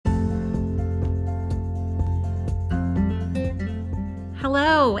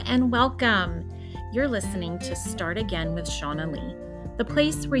Hello and welcome. You're listening to Start Again with Shaunna Lee, the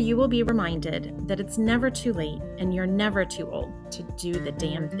place where you will be reminded that it's never too late and you're never too old to do the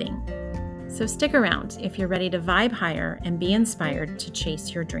damn thing. So stick around if you're ready to vibe higher and be inspired to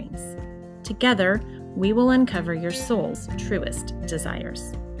chase your dreams. Together, we will uncover your soul's truest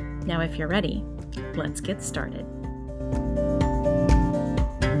desires. Now, if you're ready, let's get started.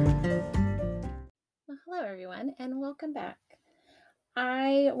 Well, hello, everyone, and welcome back.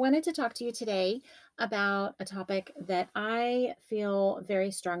 I wanted to talk to you today about a topic that I feel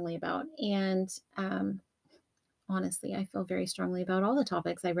very strongly about. And honestly, I feel very strongly about all the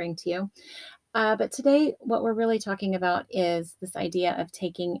topics I bring to you. But today, what we're really talking about is this idea of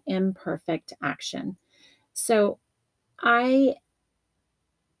taking imperfect action. So I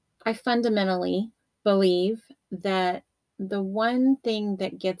fundamentally believe that the one thing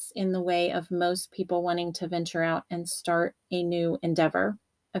that gets in the way of most people wanting to venture out and start a new endeavor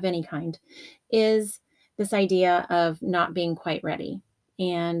of any kind is this idea of not being quite ready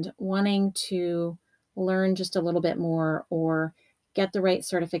and wanting to learn just a little bit more or get the right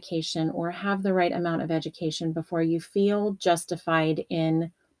certification or have the right amount of education before you feel justified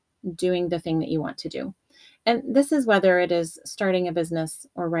in doing the thing that you want to do. And this is whether it is starting a business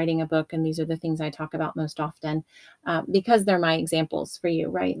or writing a book. And these are the things I talk about most often because they're my examples for you,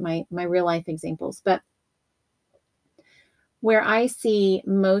 right? My real life examples. But where I see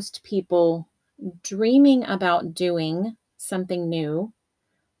most people dreaming about doing something new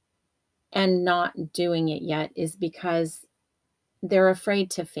and not doing it yet is because they're afraid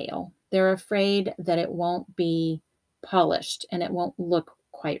to fail. They're afraid that it won't be polished and it won't look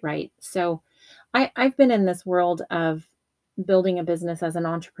quite right. So I've been in this world of building a business as an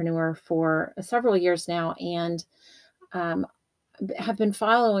entrepreneur for several years now and have been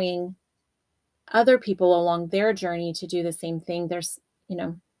following other people along their journey to do the same thing. There's,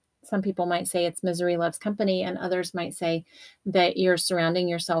 some people might say it's misery loves company, and others might say that you're surrounding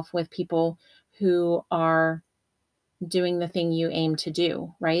yourself with people who are doing the thing you aim to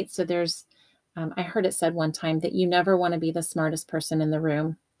do, right? So there's, I heard it said one time that you never want to be the smartest person in the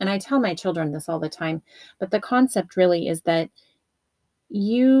room. And I tell my children this all the time, but the concept really is that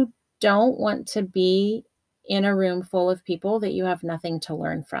you don't want to be in a room full of people that you have nothing to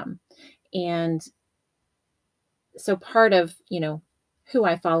learn from. And so part of, who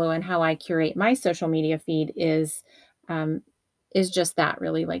I follow and how I curate my social media feed is just that,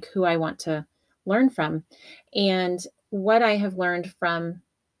 really, like who I want to learn from. And what I have learned from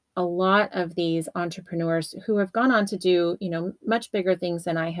a lot of these entrepreneurs who have gone on to do, much bigger things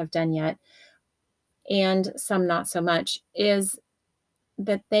than I have done yet, and some not so much, is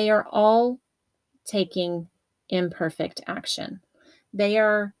that they are all taking imperfect action. They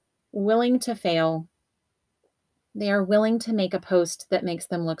are willing to fail. They are willing to make a post that makes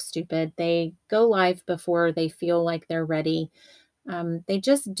them look stupid. They go live before they feel like they're ready. They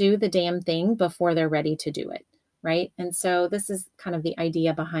just do the damn thing before they're ready to do it, right? And so this is kind of the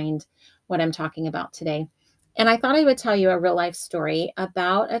idea behind what I'm talking about today. And I thought I would tell you a real life story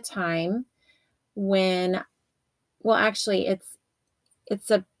about a time when, well, actually, it's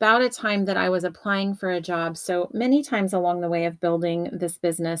about a time that I was applying for a job. So many times along the way of building this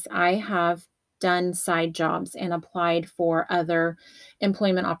business, I have done side jobs and applied for other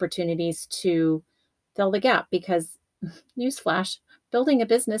employment opportunities to fill the gap because, newsflash, building a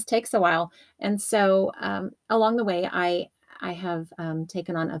business takes a while. And so along the way, I have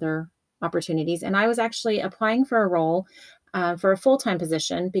taken on other opportunities. And I was actually applying for a role for a full-time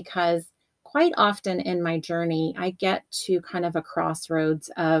position because quite often in my journey, I get to kind of a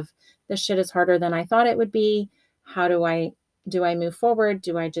crossroads of this shit is harder than I thought it would be. How do I move forward?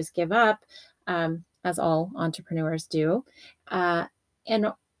 Do I just give up? As all entrepreneurs do. And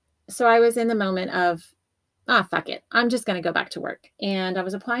so I was in the moment of, fuck it. I'm just going to go back to work. And I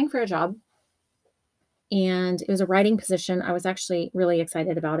was applying for a job and it was a writing position. I was actually really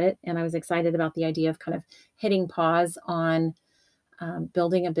excited about it. And I was excited about the idea of kind of hitting pause on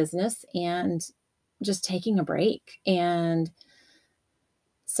building a business and just taking a break. And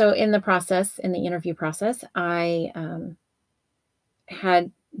so in the interview process, I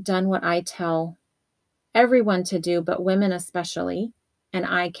had done what I tell everyone to do, but women especially. And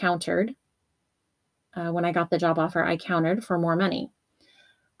I countered. When I got the job offer, I countered for more money.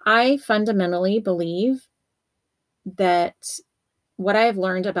 I fundamentally believe that what I have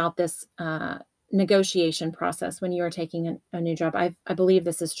learned about this negotiation process when you are taking a new job, I believe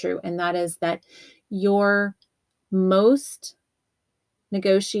this is true. And that is that your most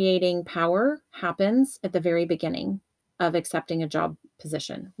negotiating power happens at the very beginning of accepting a job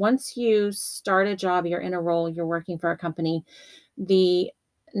position. Once you start a job, you're in a role, you're working for a company, the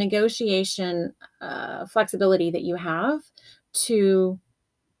negotiation flexibility that you have to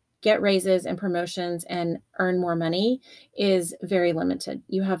get raises and promotions and earn more money is very limited.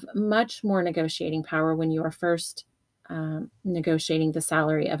 You have much more negotiating power when you are first negotiating the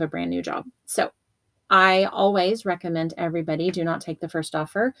salary of a brand new job. So I always recommend everybody do not take the first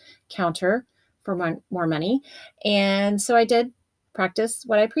offer, counter for more money. And so I did practice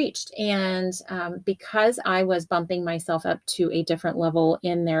what I preached. And because I was bumping myself up to a different level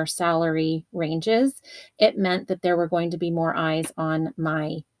in their salary ranges, it meant that there were going to be more eyes on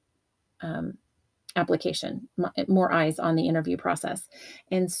my application, more eyes on the interview process.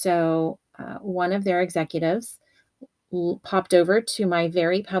 And so one of their executives popped over to my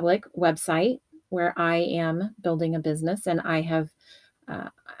very public website where I am building a business, and I have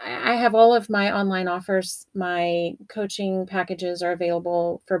all of my online offers. My coaching packages are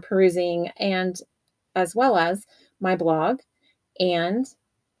available for perusing, and as well as my blog and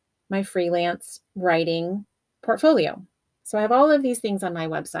my freelance writing portfolio. So I have all of these things on my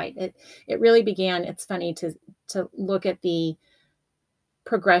website. It really began, it's funny to look at the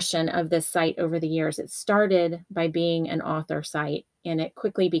progression of this site over the years. It started by being an author site, and it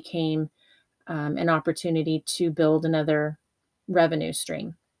quickly became an opportunity to build another revenue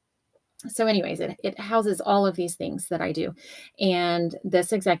stream. So anyways, it houses all of these things that I do. And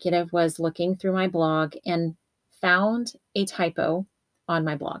this executive was looking through my blog and found a typo on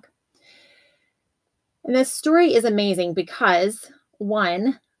my blog. And this story is amazing because,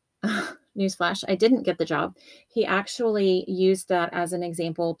 one, newsflash, I didn't get the job. He actually used that as an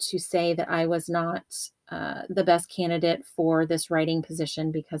example to say that I was not the best candidate for this writing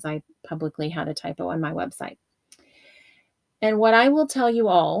position because I publicly had a typo on my website. And what I will tell you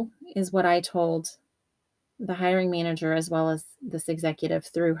all is what I told the hiring manager as well as this executive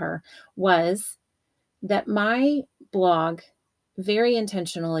through her was that my blog very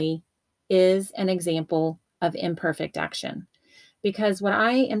intentionally is an example of imperfect action. Because what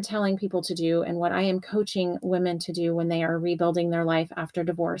I am telling people to do and what I am coaching women to do when they are rebuilding their life after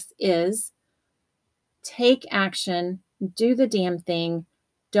divorce is take action, do the damn thing,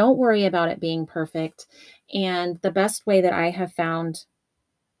 don't worry about it being perfect. And the best way that I have found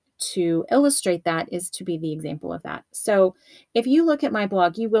to illustrate that is to be the example of that. So if you look at my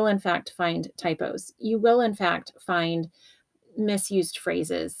blog, you will in fact find typos. You will in fact find misused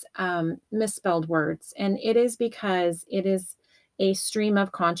phrases, misspelled words. And it is because it is a stream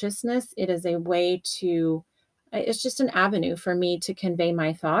of consciousness. It is a way to, it's just an avenue for me to convey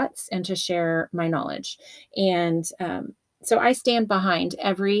my thoughts and to share my knowledge. And so I stand behind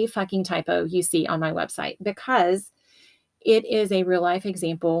every fucking typo you see on my website because it is a real life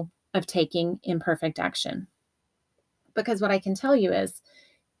example of taking imperfect action. Because what I can tell you is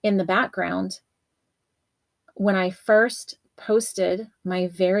in the background, when I first posted my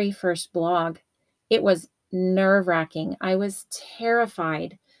very first blog, it was nerve-wracking. I was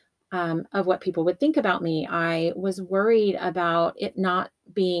terrified of what people would think about me. I was worried about it not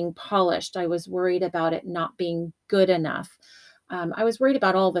being polished. I was worried about it not being good enough. I was worried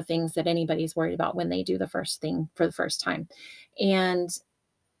about all the things that anybody's worried about when they do the first thing for the first time. And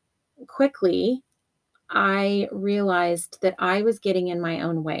quickly, I realized that I was getting in my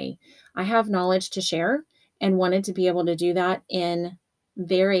own way. I have knowledge to share and wanted to be able to do that in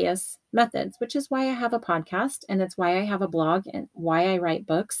various methods, which is why I have a podcast and it's why I have a blog and why I write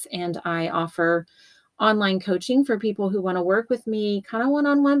books and I offer online coaching for people who want to work with me kind of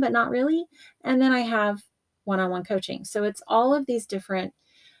one-on-one, but not really. And then I have one-on-one coaching. So it's all of these different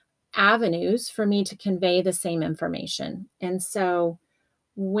avenues for me to convey the same information. And so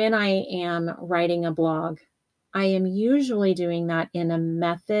when I am writing a blog, I am usually doing that in a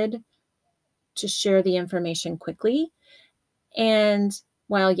method to share the information quickly. And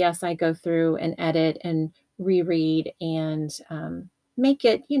while, yes, I go through and edit and reread and make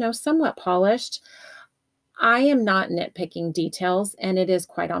it, somewhat polished, I am not nitpicking details. And it is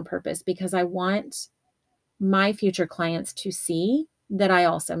quite on purpose because I want my future clients to see that I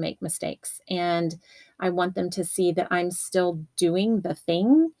also make mistakes. And I want them to see that I'm still doing the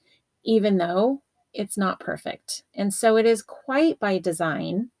thing, even though it's not perfect. And so it is quite by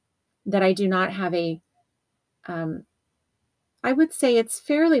design that I do not have I would say it's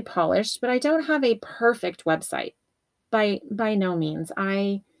fairly polished, but I don't have a perfect website by no means.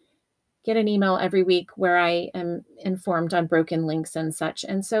 I get an email every week where I am informed on broken links and such.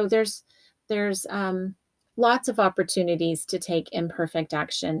 And so there's lots of opportunities to take imperfect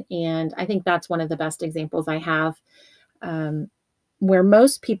action. And I think that's one of the best examples I have, where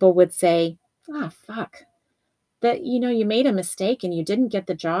most people would say, fuck, that, you made a mistake and you didn't get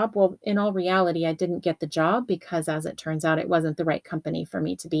the job. Well, in all reality, I didn't get the job because, as it turns out, it wasn't the right company for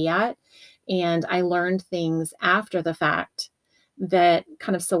me to be at. And I learned things after the fact that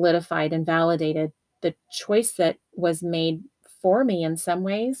kind of solidified and validated the choice that was made for me in some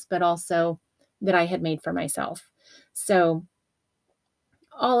ways, but also that I had made for myself. So,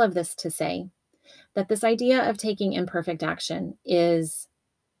 all of this to say that this idea of taking imperfect action is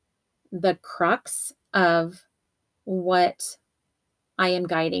the crux of what I am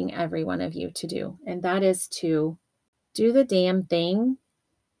guiding every one of you to do. And that is to do the damn thing,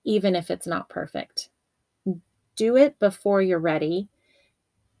 even if it's not perfect. Do it before you're ready.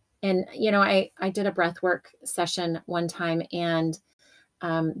 And, I did a breathwork session one time, and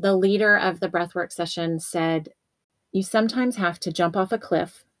the leader of the breathwork session said, you sometimes have to jump off a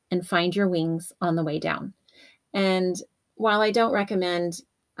cliff and find your wings on the way down. And while I don't recommend,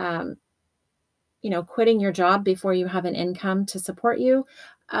 quitting your job before you have an income to support you,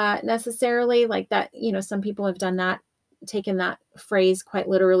 necessarily like that, some people have done that, taken that phrase quite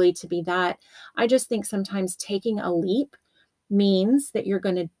literally to be that. I just think sometimes taking a leap means that you're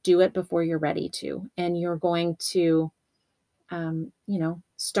going to do it before you're ready to, and you're going to,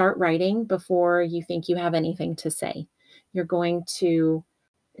 start writing before you think you have anything to say. You're going to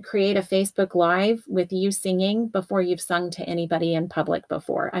create a Facebook Live with you singing before you've sung to anybody in public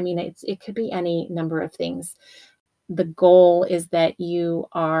before. I mean, it could be any number of things. The goal is that you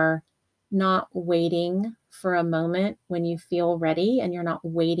are not waiting for a moment when you feel ready, and you're not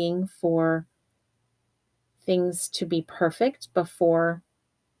waiting for things to be perfect before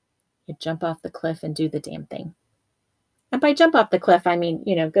you jump off the cliff and do the damn thing. And by jump off the cliff, I mean,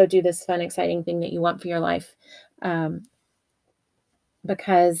 go do this fun, exciting thing that you want for your life.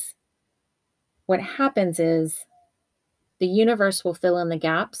 Because what happens is the universe will fill in the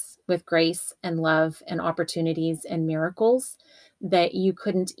gaps with grace and love and opportunities and miracles that you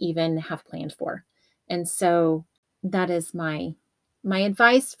couldn't even have planned for. And so that is my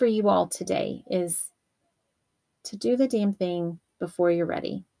advice for you all today, is to do the damn thing before you're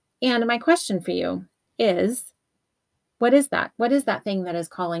ready. And my question for you is, what is that? What is that thing that is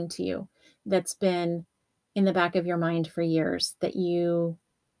calling to you, that's been in the back of your mind for years, that you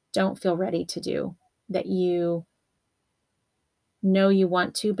don't feel ready to do, that you know you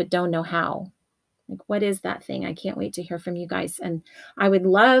want to, but don't know how? Like, what is that thing? I can't wait to hear from you guys. And I would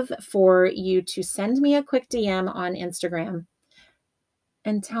love for you to send me a quick DM on Instagram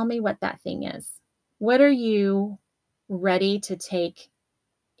and tell me what that thing is. What are you ready to take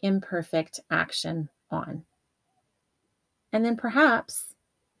imperfect action on? And then perhaps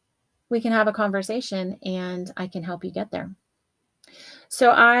we can have a conversation and I can help you get there.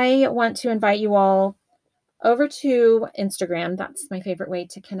 So I want to invite you all over to Instagram. That's my favorite way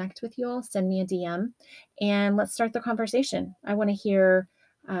to connect with you all. Send me a DM and let's start the conversation. I want to hear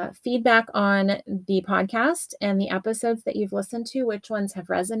feedback on the podcast and the episodes that you've listened to, which ones have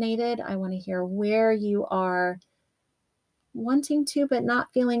resonated. I want to hear where you are wanting to, but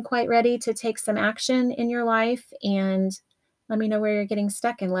not feeling quite ready to take some action in your life. And let me know where you're getting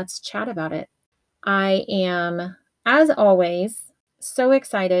stuck and let's chat about it. I am, as always, so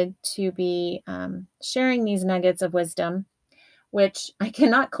excited to be sharing these nuggets of wisdom, which I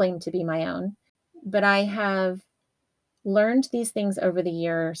cannot claim to be my own, but I have learned these things over the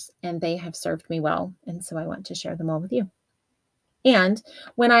years and they have served me well. And so I want to share them all with you. And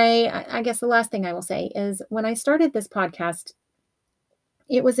when I guess the last thing I will say is, when I started this podcast,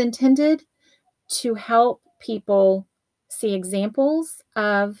 it was intended to help people see examples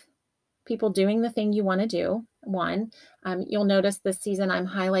of people doing the thing you want to do. One, you'll notice this season I'm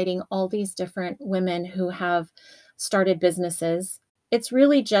highlighting all these different women who have started businesses. It's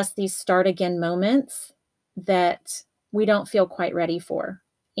really just these start again moments that we don't feel quite ready for.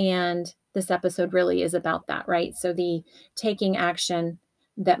 And this episode really is about that, right? So the taking action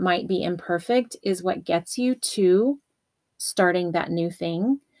that might be imperfect is what gets you to starting that new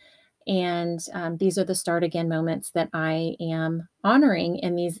thing. And these are the start again moments that I am honoring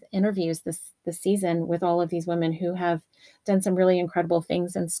in these interviews this season with all of these women who have done some really incredible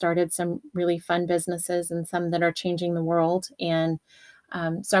things and started some really fun businesses, and some that are changing the world. And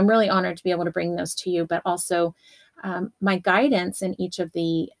so I'm really honored to be able to bring those to you, but also my guidance in each of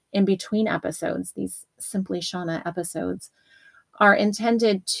the in-between episodes, these Simply Shaunna episodes, are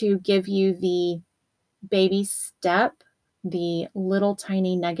intended to give you the baby step, the little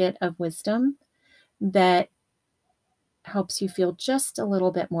tiny nugget of wisdom that helps you feel just a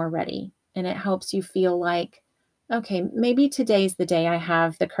little bit more ready. And it helps you feel like, okay, maybe today's the day I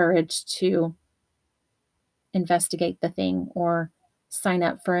have the courage to investigate the thing, or sign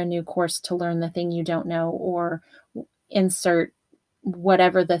up for a new course to learn the thing you don't know, or insert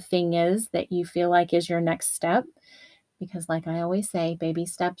whatever the thing is that you feel like is your next step. Because like I always say, baby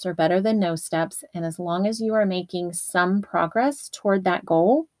steps are better than no steps. And as long as you are making some progress toward that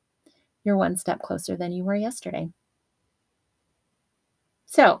goal, you're one step closer than you were yesterday.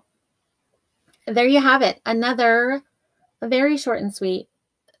 So there you have it. Another very short and sweet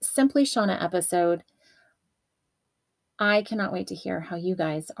Simply Shaunna episode. I cannot wait to hear how you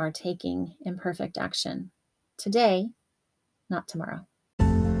guys are taking imperfect action today, not tomorrow.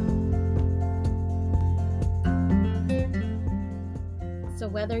 So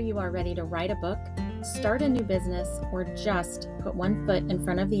whether you are ready to write a book, start a new business, or just put one foot in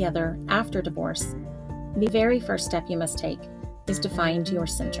front of the other after divorce, the very first step you must take is to find your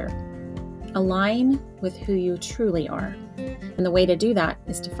center. Align with who you truly are. And the way to do that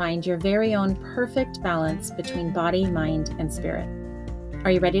is to find your very own perfect balance between body, mind, and spirit.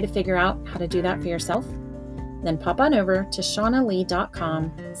 Are you ready to figure out how to do that for yourself? Then pop on over to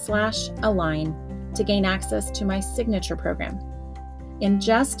SimplyShaunna.com/align to gain access to my signature program. In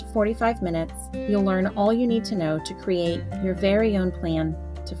just 45 minutes, you'll learn all you need to know to create your very own plan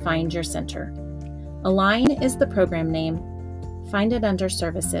to find your center. Align is the program name. Find it under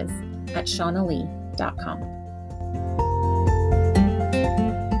services at SimplyShaunna.com.